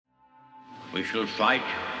We shall fight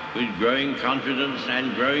with growing confidence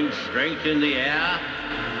and growing strength in the air.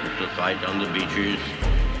 We shall fight on the beaches.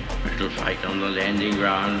 We shall fight on the landing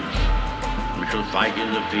grounds. We shall fight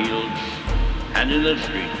in the fields and in the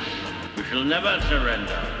streets. We shall never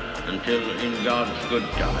surrender until, in God's good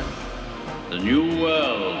time, the new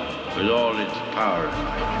world, with all its power and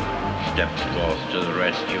might, steps forth to the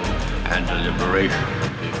rescue and the liberation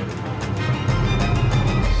of people.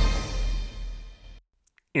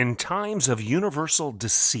 In times of universal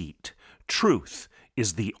deceit, truth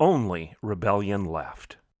is the only rebellion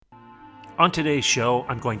left. On today's show,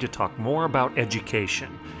 I'm going to talk more about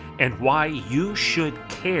education and why you should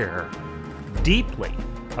care deeply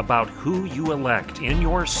about who you elect in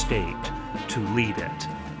your state to lead it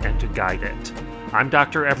and to guide it. I'm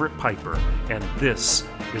Dr. Everett Piper, and this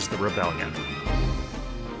is The Rebellion.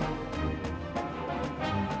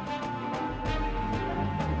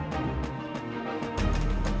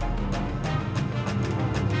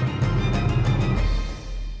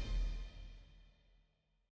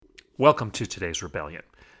 Welcome to today's Rebellion.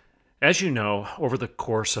 As you know, over the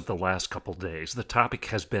course of the last couple days, the topic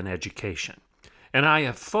has been education. And I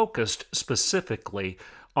have focused specifically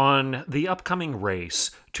on the upcoming race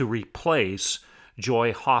to replace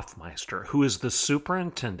Joy Hoffmeister, who is the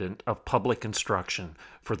superintendent of public instruction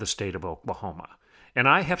for the state of Oklahoma. And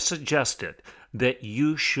I have suggested that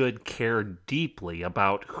you should care deeply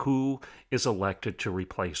about who is elected to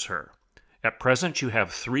replace her. At present, you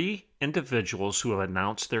have 3 individuals who have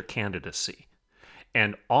announced their candidacy.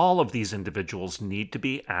 And all of these individuals need to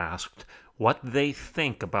be asked what they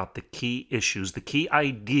think about the key issues, the key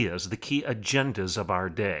ideas, the key agendas of our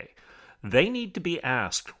day. They need to be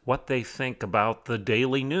asked what they think about the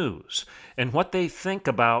daily news and what they think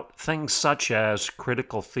about things such as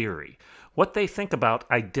critical theory, what they think about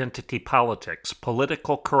identity politics,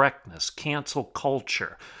 political correctness, cancel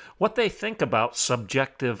culture, what they think about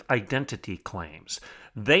subjective identity claims.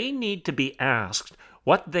 They need to be asked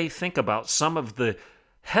what they think about some of the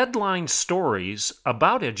headline stories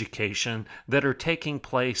about education that are taking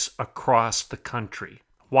place across the country.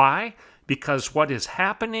 Why? Because what is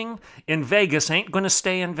happening in Vegas ain't going to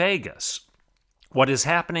stay in Vegas. What is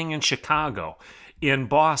happening in Chicago, in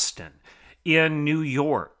Boston, in New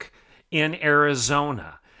York, in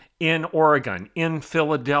Arizona, in Oregon, in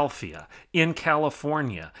Philadelphia, in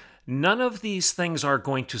California, none of these things are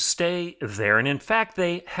going to stay there. And in fact,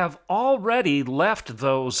 they have already left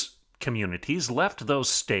those communities, left those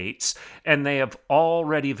states, and they have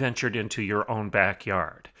already ventured into your own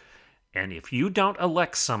backyard. And if you don't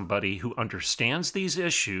elect somebody who understands these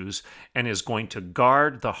issues and is going to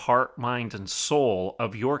guard the heart, mind, and soul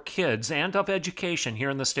of your kids and of education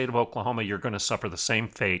here in the state of Oklahoma, you're going to suffer the same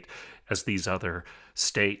fate as these other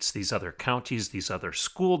states, these other counties, these other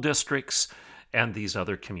school districts, and these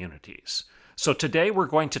other communities. So today we're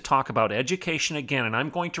going to talk about education again, and I'm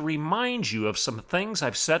going to remind you of some things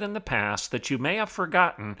I've said in the past that you may have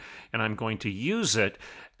forgotten, and I'm going to use it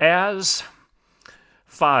as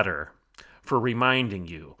fodder for reminding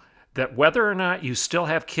you that whether or not you still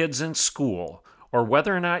have kids in school, or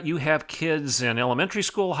whether or not you have kids in elementary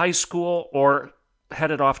school, high school, or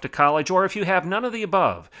headed off to college, or if you have none of the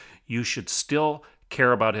above, you should still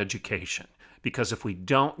care about education. Because if we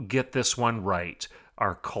don't get this one right,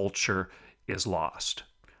 our culture is lost.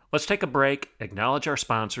 Let's take a break, acknowledge our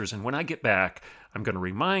sponsors, and when I get back, I'm going to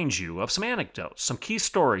remind you of some anecdotes, some key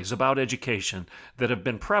stories about education that have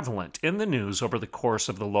been prevalent in the news over the course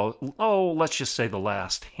of the let's just say the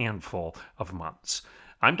last handful of months.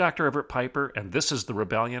 I'm Dr. Everett Piper, and this is The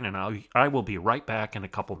Rebellion, and I will be right back in a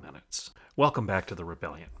couple minutes. Welcome back to The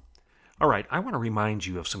Rebellion. All right, I want to remind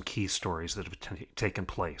you of some key stories that have taken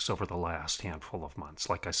place over the last handful of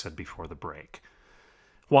months, like I said before the break.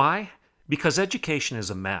 Why? Because education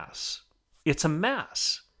is a mess. It's a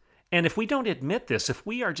mess. And if we don't admit this, if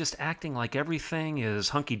we are just acting like everything is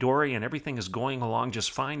hunky-dory and everything is going along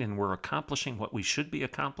just fine and we're accomplishing what we should be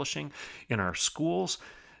accomplishing in our schools,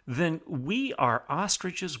 then we are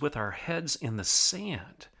ostriches with our heads in the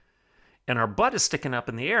sand. And our butt is sticking up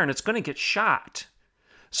in the air and it's going to get shot.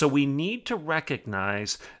 So we need to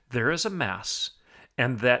recognize there is a mess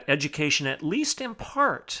and that education, at least in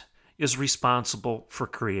part, is responsible for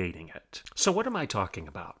creating it. So what am I talking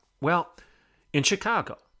about? Well, in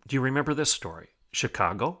Chicago, do you remember this story?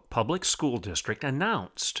 Chicago Public School District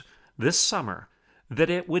announced this summer that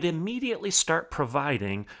it would immediately start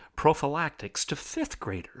providing prophylactics to 5th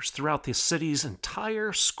graders throughout the city's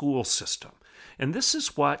entire school system. And this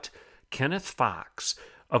is what Kenneth Fox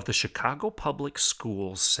of the Chicago Public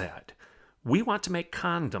Schools said. We want to make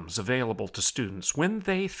condoms available to students when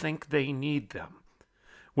they think they need them.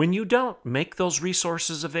 When you don't make those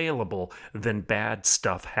resources available, then bad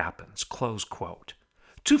stuff happens. Close quote.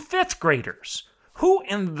 To fifth graders, who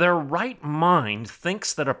in their right mind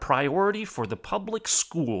thinks that a priority for the public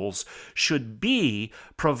schools should be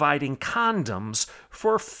providing condoms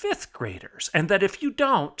for fifth graders, and that if you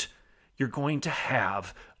don't, you're going to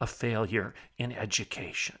have a failure in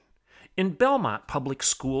education? In Belmont Public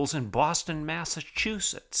Schools in Boston,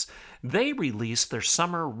 Massachusetts, they released their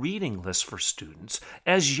summer reading list for students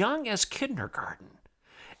as young as kindergarten.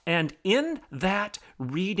 And in that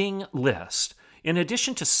reading list, in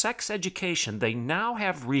addition to sex education, they now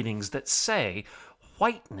have readings that say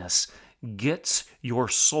whiteness gets your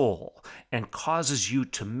soul and causes you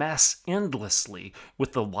to mess endlessly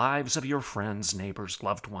with the lives of your friends, neighbors,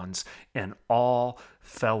 loved ones, and all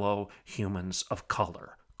fellow humans of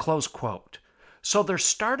color. Close quote. So they're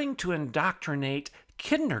starting to indoctrinate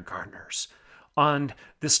kindergartners on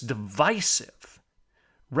this divisive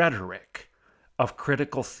rhetoric of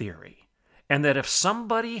critical theory, and that if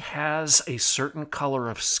somebody has a certain color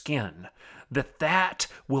of skin, that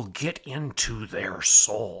will get into their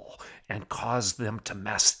soul and cause them to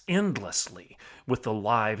mess endlessly with the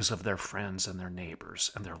lives of their friends and their neighbors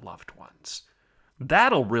and their loved ones.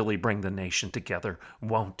 That'll really bring the nation together,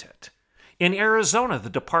 won't it? In Arizona, the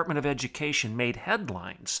Department of Education made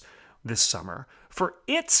headlines this summer for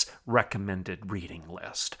its recommended reading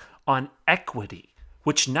list on equity,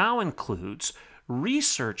 which now includes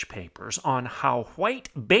research papers on how white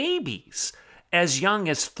babies as young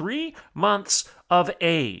as 3 months of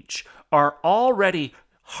age are already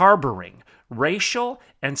harboring racial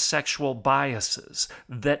and sexual biases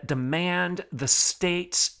that demand the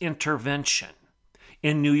state's intervention.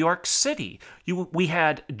 In New York City, we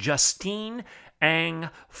had Justine Ang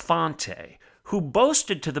Fonte, who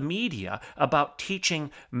boasted to the media about teaching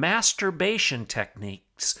masturbation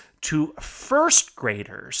techniques to first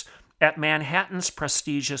graders at Manhattan's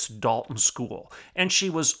prestigious Dalton School. And she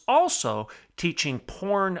was also teaching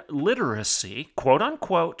porn literacy, quote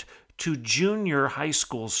unquote, to junior high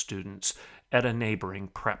school students at a neighboring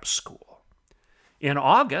prep school. In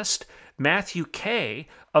August, Matthew Kay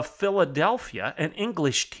of Philadelphia, an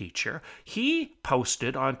English teacher, he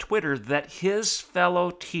posted on Twitter that his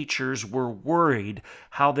fellow teachers were worried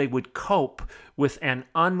how they would cope with an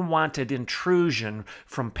unwanted intrusion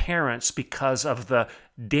from parents because of the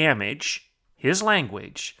damage, his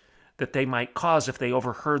language, that they might cause if they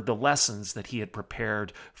overheard the lessons that he had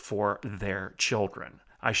prepared for their children.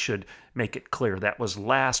 I should make it clear that was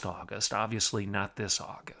last August, obviously not this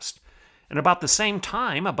August. And about the same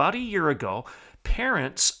time, about a year ago,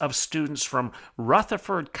 parents of students from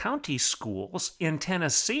Rutherford County schools in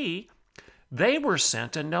Tennessee, they were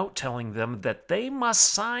sent a note telling them that they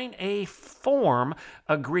must sign a form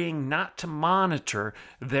agreeing not to monitor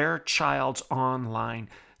their child's online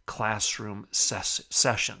classroom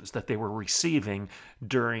sessions that they were receiving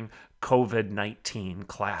during COVID-19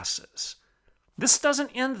 classes. This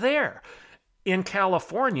doesn't end there. In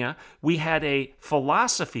California, we had a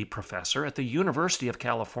philosophy professor at the University of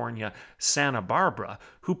California, Santa Barbara,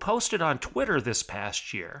 who posted on Twitter this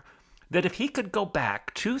past year that if he could go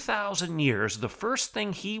back 2,000 years, the first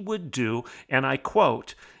thing he would do, and I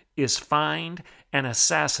quote, is find and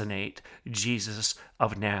assassinate Jesus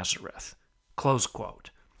of Nazareth, close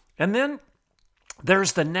quote. And then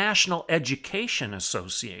there's the National Education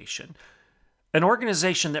Association, an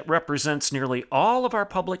organization that represents nearly all of our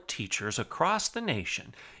public teachers across the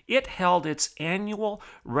nation. It held its annual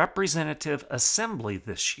representative assembly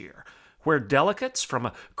this year, where delegates from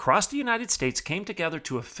across the United States came together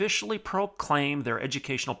to officially proclaim their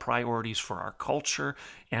educational priorities for our culture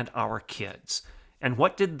and our kids. And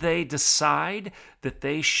what did they decide that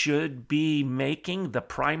they should be making the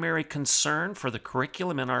primary concern for the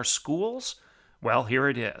curriculum in our schools? Well, here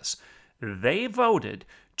it is. They voted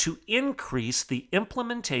to increase the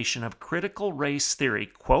implementation of critical race theory,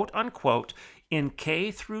 quote unquote, in K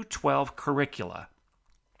through 12 curricula,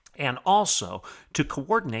 and also to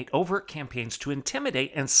coordinate overt campaigns to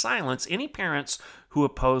intimidate and silence any parents who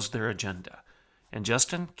oppose their agenda. And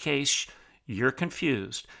just in case you're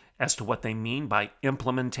confused as to what they mean by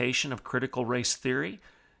implementation of critical race theory,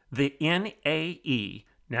 the NAE,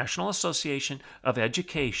 National Association of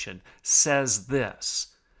Education, says this: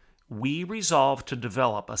 we resolve to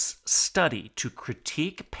develop a study to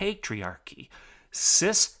critique patriarchy,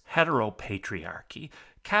 cis-heteropatriarchy,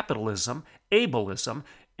 capitalism, ableism,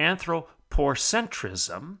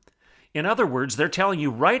 anthropocentrism. In other words, they're telling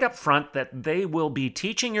you right up front that they will be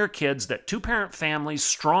teaching your kids that two-parent families,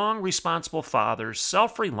 strong, responsible fathers,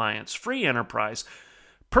 self-reliance, free enterprise,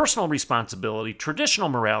 personal responsibility, traditional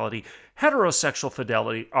morality heterosexual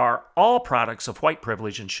fidelity are all products of white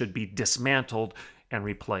privilege and should be dismantled and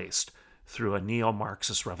replaced through a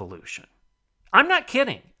neo-Marxist revolution. I'm not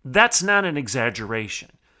kidding. That's not an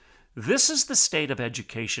exaggeration. This is the state of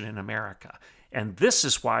education in America, and this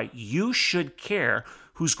is why you should care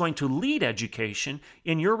who's going to lead education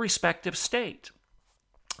in your respective state,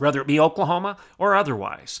 whether it be Oklahoma or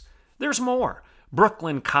otherwise. There's more.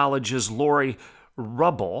 Brooklyn College's Lori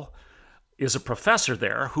Rubble is a professor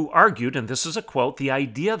there who argued, and this is a quote, "The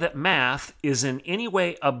idea that math is in any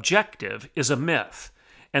way objective is a myth,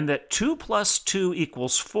 and that 2 + 2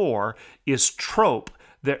 = 4 is trope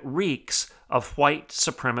that reeks of white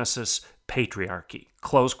supremacist patriarchy."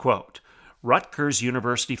 Close quote. Rutgers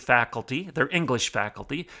University faculty, their English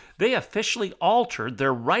faculty, they officially altered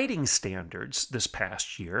their writing standards this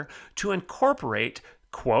past year to incorporate,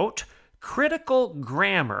 quote, critical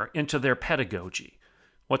grammar into their pedagogy.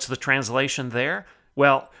 What's the translation there?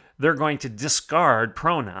 Well, they're going to discard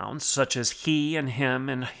pronouns such as he and him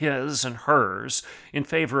and his and hers in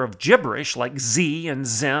favor of gibberish like z and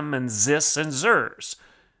zim and zis and zers.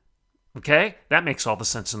 Okay? That makes all the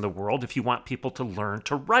sense in the world if you want people to learn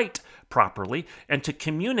to write properly and to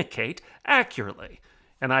communicate accurately.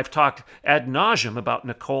 And I've talked ad nauseum about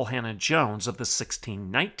Nicole Hannah-Jones of the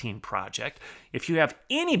 1619 Project. If you have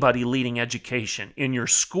anybody leading education in your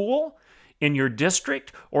school, in your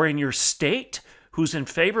district, or in your state who's in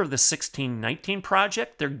favor of the 1619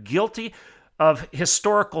 Project, they're guilty of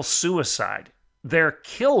historical suicide. They're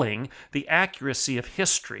killing the accuracy of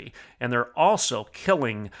history, and they're also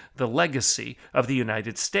killing the legacy of the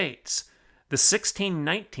United States. The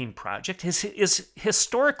 1619 Project is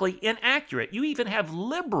historically inaccurate. You even have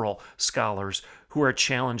liberal scholars who are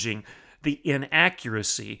challenging the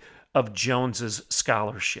inaccuracy of Jones's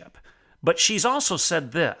scholarship. But she's also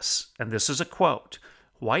said this, and this is a quote,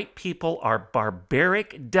 "White people are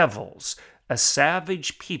barbaric devils, a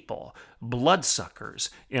savage people,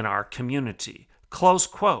 bloodsuckers in our community." Close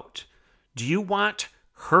quote. Do you want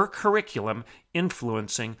her curriculum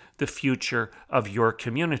influencing the future of your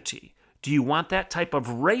community? Do you want that type of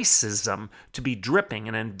racism to be dripping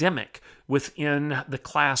and endemic within the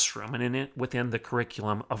classroom and within the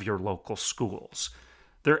curriculum of your local schools?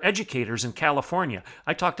 There are educators in California.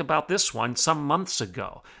 I talked about this one some months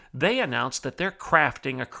ago. They announced that they're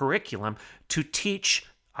crafting a curriculum to teach,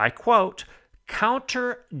 I quote,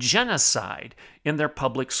 counter-genocide in their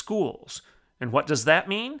public schools. And what does that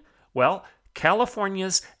mean? Well,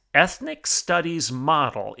 California's ethnic studies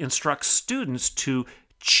model instructs students to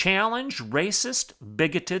challenge racist,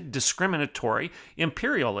 bigoted, discriminatory,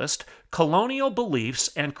 imperialist, colonial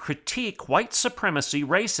beliefs and critique white supremacy,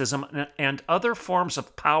 racism, and other forms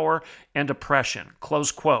of power and oppression.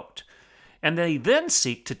 Close quote. And they then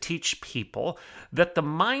seek to teach people that the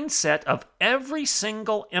mindset of every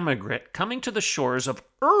single immigrant coming to the shores of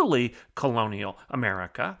early colonial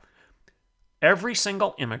America, every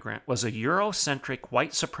single immigrant was a Eurocentric,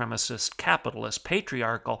 white supremacist, capitalist,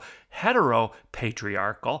 patriarchal,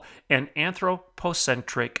 heteropatriarchal, and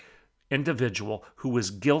anthropocentric individual who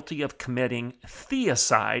was guilty of committing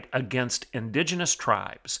theocide against indigenous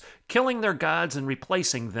tribes, killing their gods and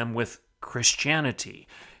replacing them with Christianity.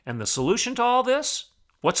 And the solution to all this?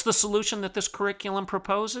 What's the solution that this curriculum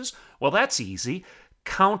proposes? Well, that's easy.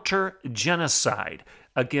 Counter-genocide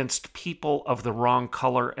against people of the wrong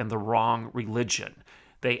color and the wrong religion.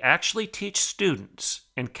 They actually teach students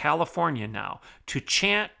in California now to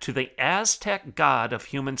chant to the Aztec god of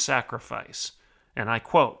human sacrifice. And I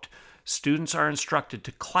quote, "Students are instructed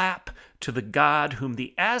to clap to the god whom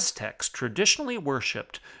the Aztecs traditionally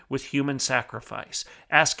worshipped with human sacrifice,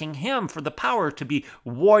 asking him for the power to be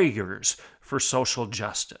warriors for social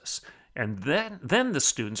justice." And then the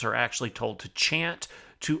students are actually told to chant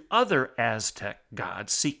to other Aztec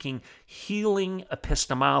gods seeking healing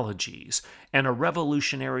epistemologies and a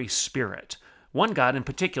revolutionary spirit. One god in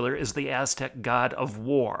particular is the Aztec god of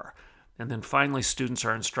war. And then finally, students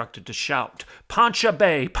are instructed to shout, "Pancha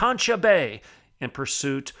Bay, Pancha Bay," in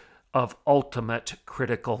pursuit of ultimate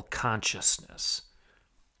critical consciousness.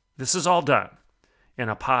 This is all done in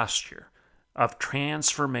a posture of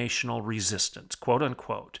transformational resistance, quote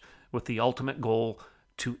unquote, with the ultimate goal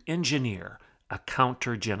to engineer a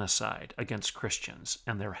counter-genocide against Christians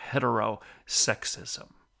and their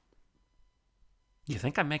heterosexism. You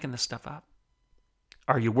think I'm making this stuff up?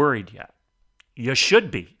 Are you worried yet? You should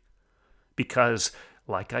be. Because,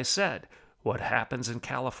 like I said, what happens in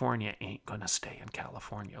California ain't going to stay in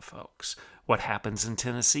California, folks. What happens in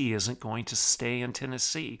Tennessee isn't going to stay in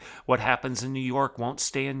Tennessee. What happens in New York won't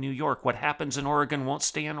stay in New York. What happens in Oregon won't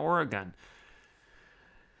stay in Oregon.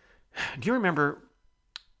 Do you remember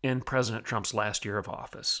in President Trump's last year of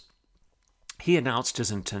office, He announced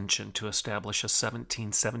his intention to establish a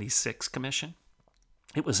 1776 commission.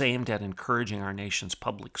 It was aimed at encouraging our nation's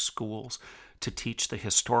public schools to teach the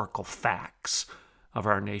historical facts of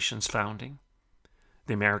our nation's founding.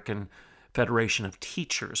 The American Federation of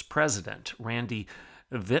Teachers president, Randy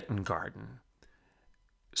Wittengarten,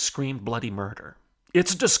 screamed bloody murder.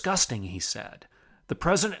 "It's disgusting," he said. "The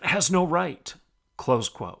president has no right," close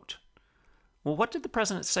quote. Well, what did the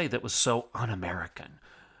president say that was so un-American?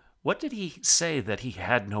 What did he say that he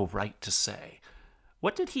had no right to say?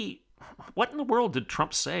 What in the world did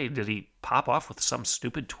Trump say? Did he pop off with some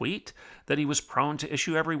stupid tweet that he was prone to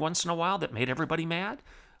issue every once in a while that made everybody mad?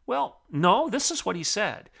 Well, no, this is what he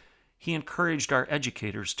said. He encouraged our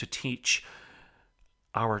educators to teach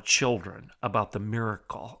our children about the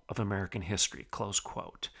miracle of American history, close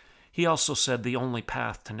quote. He also said the only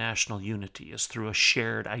path to national unity is through a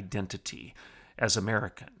shared identity as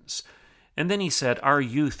Americans. And then he said our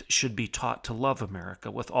youth should be taught to love America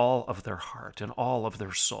with all of their heart and all of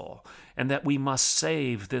their soul, and that we must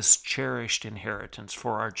save this cherished inheritance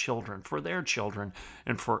for our children, for their children,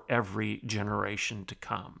 and for every generation to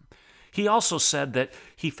come. He also said that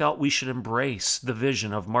he felt we should embrace the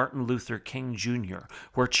vision of Martin Luther King Jr.,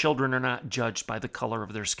 where children are not judged by the color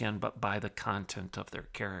of their skin, but by the content of their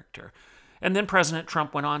character. And then President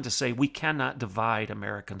Trump went on to say we cannot divide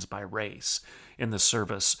Americans by race in the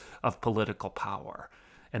service of political power.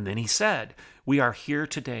 And then he said, we are here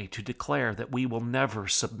today to declare that we will never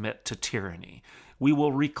submit to tyranny. We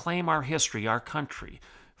will reclaim our history, our country,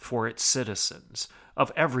 for its citizens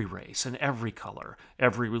of every race and every color,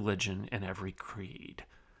 every religion and every creed.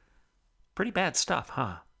 Pretty bad stuff,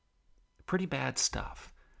 huh? Pretty bad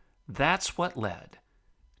stuff. That's what led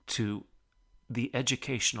to the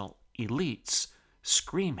educational elites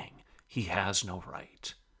screaming he has no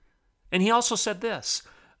right. And he also said this: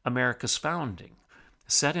 America's founding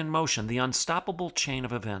set in motion the unstoppable chain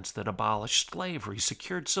of events that abolished slavery,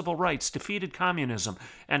 secured civil rights, defeated communism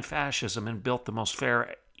and fascism, and built the most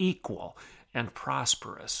fair, equal, and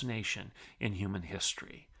prosperous nation in human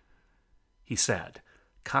history. He said,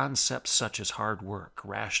 concepts such as hard work,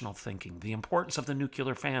 rational thinking, the importance of the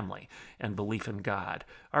nuclear family, and belief in God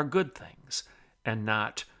are good things and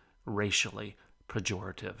not racially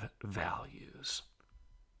pejorative values.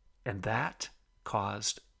 And that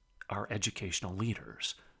caused our educational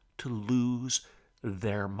leaders to lose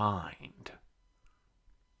their mind.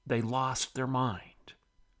 They lost their mind.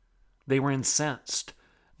 They were incensed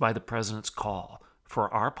by the president's call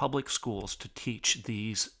for our public schools to teach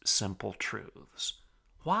these simple truths.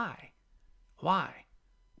 Why? Why?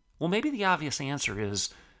 Well, maybe the obvious answer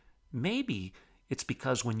is maybe it's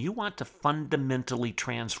because when you want to fundamentally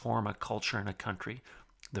transform a culture and a country,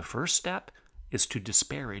 the first step is to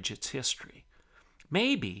disparage its history.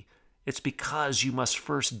 Maybe it's because you must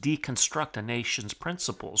first deconstruct a nation's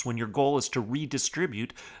principles when your goal is to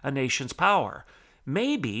redistribute a nation's power.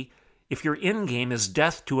 Maybe if your end game is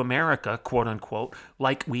death to America, quote unquote,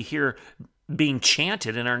 like we hear being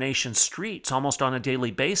chanted in our nation's streets almost on a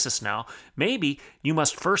daily basis now, maybe you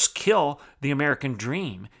must first kill the American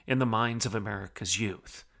dream in the minds of America's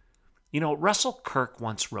youth. You know, Russell Kirk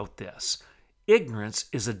once wrote this: ignorance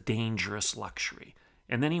is a dangerous luxury.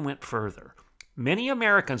 And then he went further. Many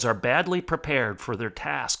Americans are badly prepared for their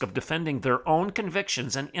task of defending their own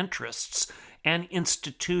convictions and interests and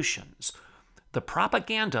institutions. The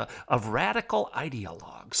propaganda of radical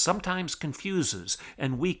ideologues sometimes confuses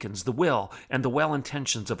and weakens the will and the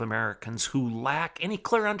well-intentions of Americans who lack any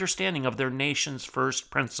clear understanding of their nation's first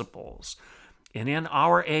principles. And in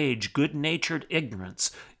our age, good-natured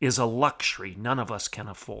ignorance is a luxury none of us can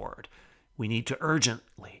afford. We need to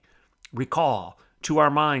urgently recall to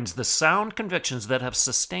our minds the sound convictions that have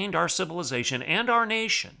sustained our civilization and our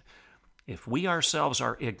nation. If we ourselves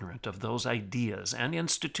are ignorant of those ideas and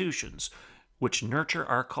institutions which nurture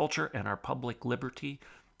our culture and our public liberty,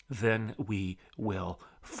 then we will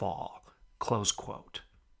fall. Close quote.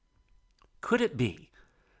 Could it be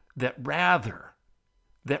that rather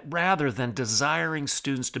than desiring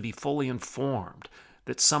students to be fully informed,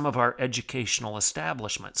 that some of our educational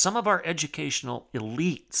establishment, some of our educational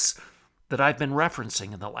elites that I've been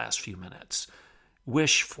referencing in the last few minutes,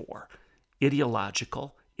 wish for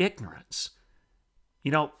ideological ignorance?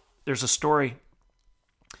 You know, there's a story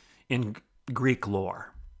in Greek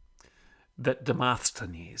lore that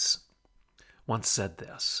Demosthenes once said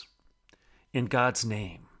this: in God's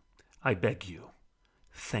name, I beg you,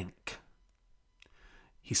 think.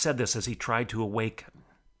 He said this as he tried to awaken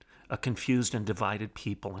a confused and divided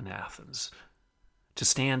people in Athens to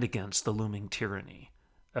stand against the looming tyranny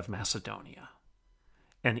of Macedonia.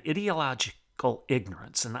 An ideological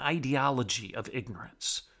ignorance, an ideology of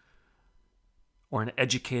ignorance, or an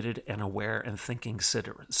educated and aware and thinking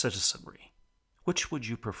citizenry? Which would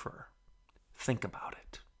you prefer? Think about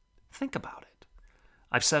it. Think about it.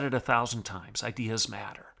 I've said it 1,000 times. Ideas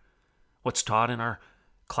matter. What's taught in our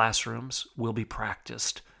classrooms will be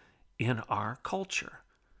practiced in our culture.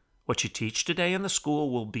 What you teach today in the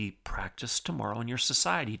school will be practiced tomorrow in your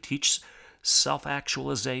society. Teach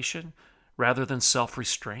self-actualization rather than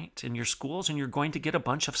self-restraint in your schools, and you're going to get a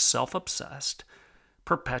bunch of self-obsessed,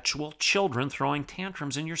 perpetual children throwing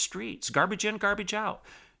tantrums in your streets. Garbage in, garbage out.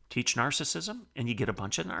 Teach narcissism, and you get a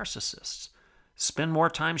bunch of narcissists. Spend more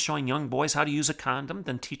time showing young boys how to use a condom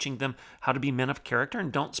than teaching them how to be men of character,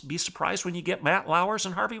 and don't be surprised when you get Matt Lauers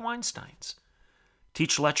and Harvey Weinsteins.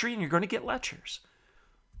 Teach lechery, and you're going to get lechers.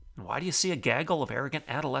 And why do you see a gaggle of arrogant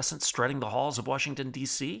adolescents strutting the halls of Washington,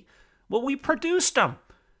 D.C.? Well, we produced them.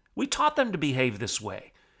 We taught them to behave this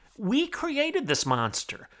way. We created this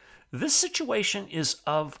monster. This situation is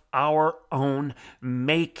of our own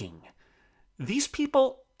making. These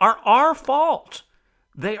people are our fault.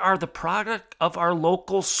 They are the product of our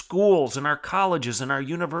local schools and our colleges and our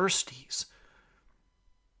universities.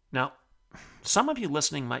 Now, some of you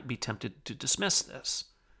listening might be tempted to dismiss this.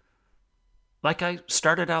 Like I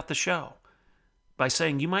started out the show by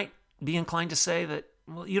saying, you might be inclined to say that,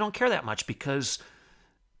 well, you don't care that much because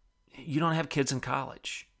you don't have kids in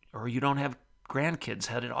college, or you don't have grandkids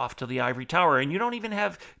headed off to the ivory tower, and you don't even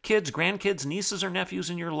have kids, grandkids, nieces, or nephews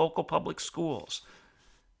in your local public schools.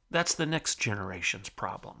 That's the next generation's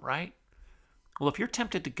problem, right? Well, if you're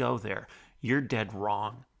tempted to go there, you're dead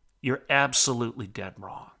wrong. You're absolutely dead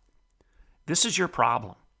wrong. This is your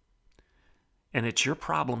problem. And it's your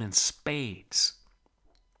problem in spades.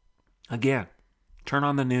 Again, turn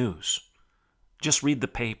on the news. Just read the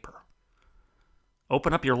paper.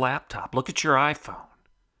 Open up your laptop. Look at your iPhone.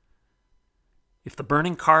 If the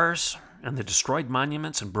burning cars and the destroyed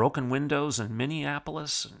monuments and broken windows in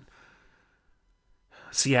Minneapolis and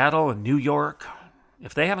Seattle and New York,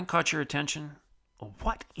 if they haven't caught your attention,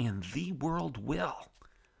 what in the world will?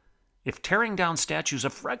 If tearing down statues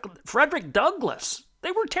of Frederick Douglass,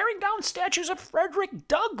 they were tearing down statues of Frederick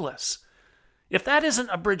Douglass. If that isn't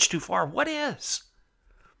a bridge too far, what is?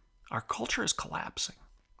 Our culture is collapsing.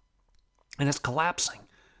 And it's collapsing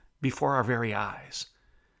before our very eyes.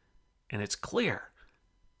 And it's clear,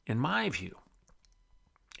 in my view,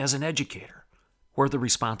 as an educator, where the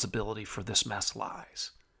responsibility for this mess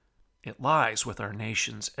lies. It lies with our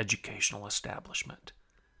nation's educational establishment.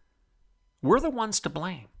 We're the ones to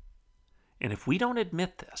blame. And if we don't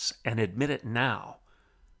admit this, and admit it now,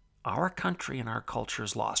 our country and our culture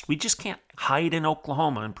is lost. We just can't hide in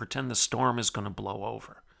Oklahoma and pretend the storm is going to blow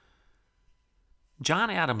over.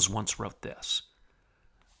 John Adams once wrote this: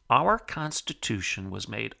 "Our Constitution was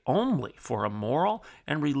made only for a moral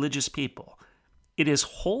and religious people. It is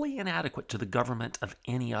wholly inadequate to the government of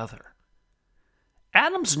any other."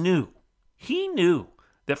 Adams knew, he knew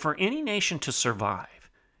that for any nation to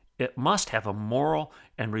survive, it must have a moral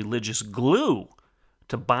and religious glue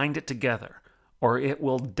to bind it together, or it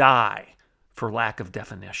will die for lack of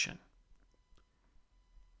definition.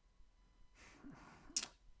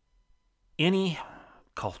 Any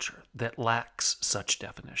culture that lacks such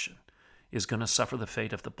definition is going to suffer the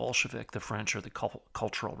fate of the Bolshevik, the French, or the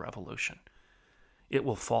Cultural Revolution. It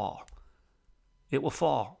will fall. It will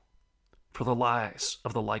fall for the lies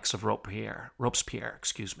of the likes of Robespierre,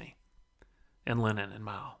 and Lenin and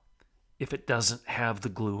Mao, if it doesn't have the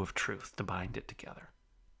glue of truth to bind it together.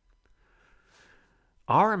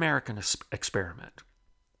 Our American experiment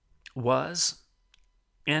was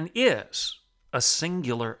and is a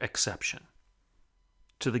singular exception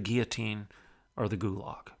to the guillotine or the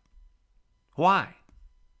gulag. Why?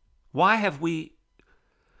 Why have we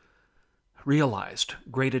realized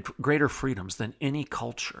greater freedoms than any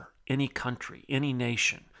culture, any country, any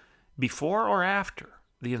nation before or after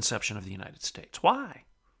the inception of the United States? Why?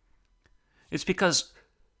 It's because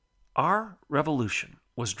our revolution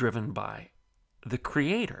was driven by the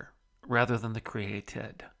creator rather than the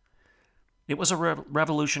created. It was a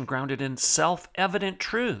revolution grounded in self-evident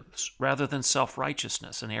truths rather than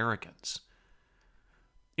self-righteousness and arrogance.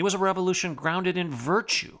 It was a revolution grounded in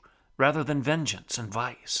virtue rather than vengeance and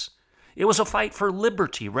vice. It was a fight for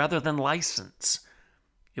liberty rather than license.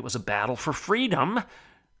 It was a battle for freedom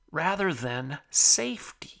rather than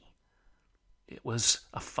safety. It was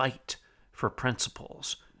a fight for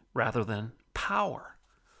principles rather than power.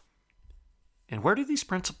 And where do these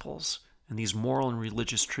principles and these moral and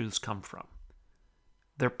religious truths come from?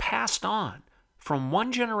 They're passed on from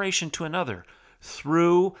one generation to another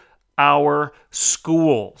through our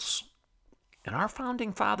schools. And our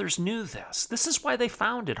founding fathers knew this. This is why they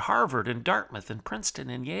founded Harvard and Dartmouth and Princeton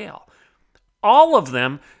and Yale. All of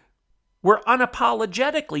them were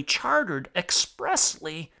unapologetically chartered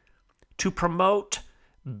expressly to promote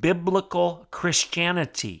biblical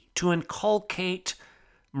Christianity, to inculcate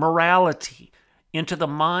morality into the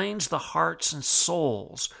minds, the hearts, and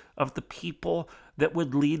souls of the people that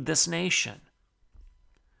would lead this nation.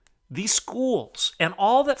 These schools and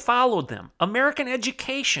all that followed them, American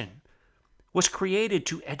education, was created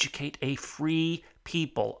to educate a free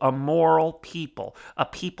people, a moral people, a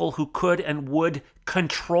people who could and would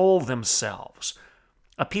control themselves,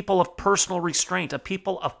 a people of personal restraint, a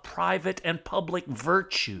people of private and public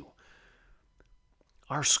virtue.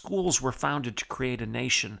 Our schools were founded to create a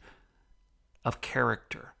nation of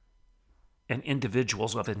character and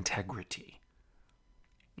individuals of integrity.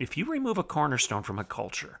 If you remove a cornerstone from a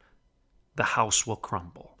culture, the house will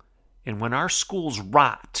crumble. And when our schools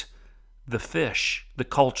rot, the fish, the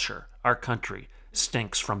culture, our country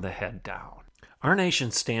stinks from the head down. Our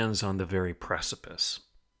nation stands on the very precipice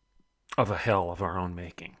of a hell of our own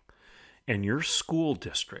making. And your school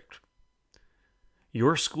district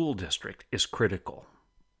is critical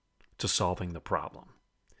to solving the problem.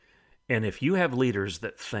 And if you have leaders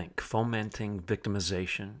that think fomenting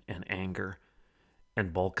victimization and anger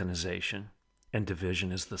and balkanization and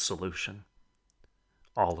division is the solution,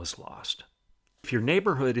 all is lost. If your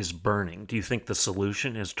neighborhood is burning, do you think the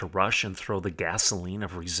solution is to rush and throw the gasoline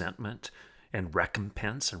of resentment and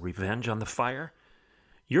recompense and revenge on the fire?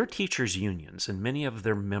 Your teachers' unions and many of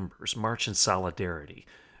their members march in solidarity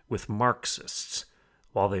with Marxists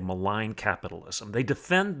while they malign capitalism. They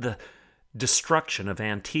defend the destruction of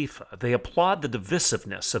Antifa. They applaud the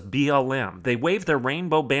divisiveness of BLM. They wave their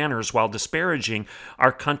rainbow banners while disparaging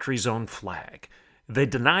our country's own flag. They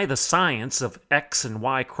deny the science of X and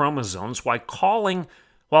Y chromosomes while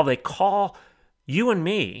they call you and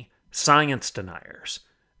me science deniers.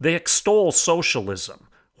 They extol socialism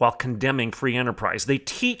while condemning free enterprise. They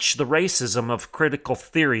teach the racism of critical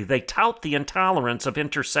theory. They tout the intolerance of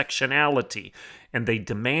intersectionality. And they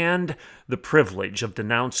demand the privilege of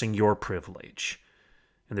denouncing your privilege.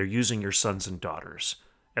 And they're using your sons and daughters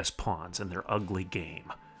as pawns in their ugly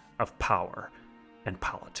game of power and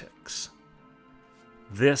politics.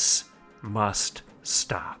 This must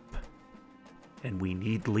stop. And we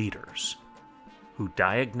need leaders who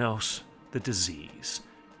diagnose the disease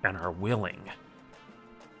and are willing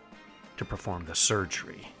to perform the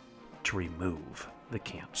surgery to remove the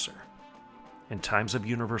cancer. In times of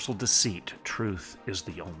universal deceit, truth is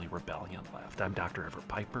the only rebellion left. I'm Dr. Everett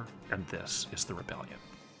Piper, and this is The Rebellion.